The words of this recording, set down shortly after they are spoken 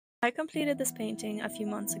I completed this painting a few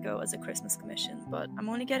months ago as a Christmas commission, but I'm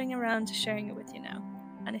only getting around to sharing it with you now.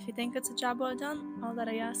 And if you think it's a job well done, all that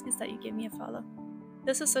I ask is that you give me a follow.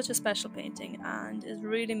 This is such a special painting and is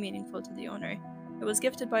really meaningful to the owner. It was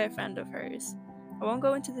gifted by a friend of hers. I won't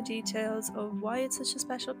go into the details of why it's such a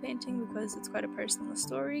special painting because it's quite a personal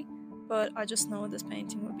story, but I just know this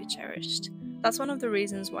painting will be cherished. That's one of the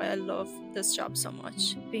reasons why I love this job so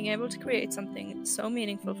much. Being able to create something so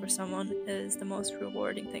meaningful for someone is the most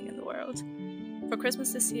rewarding thing in the world. For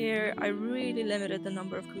Christmas this year, I really limited the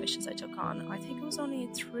number of commissions I took on. I think it was only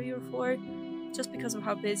 3 or 4, just because of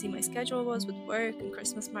how busy my schedule was with work and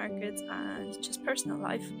Christmas markets and just personal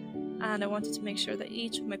life. And I wanted to make sure that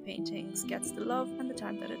each of my paintings gets the love and the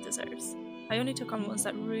time that it deserves. I only took on ones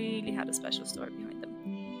that really had a special story behind them.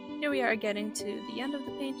 Here we are getting to the end of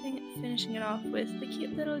the painting, finishing it off with the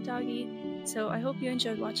cute little doggy. So I hope you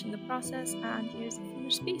enjoyed watching the process, and here's the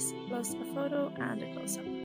finished piece, plus a photo and a close-up.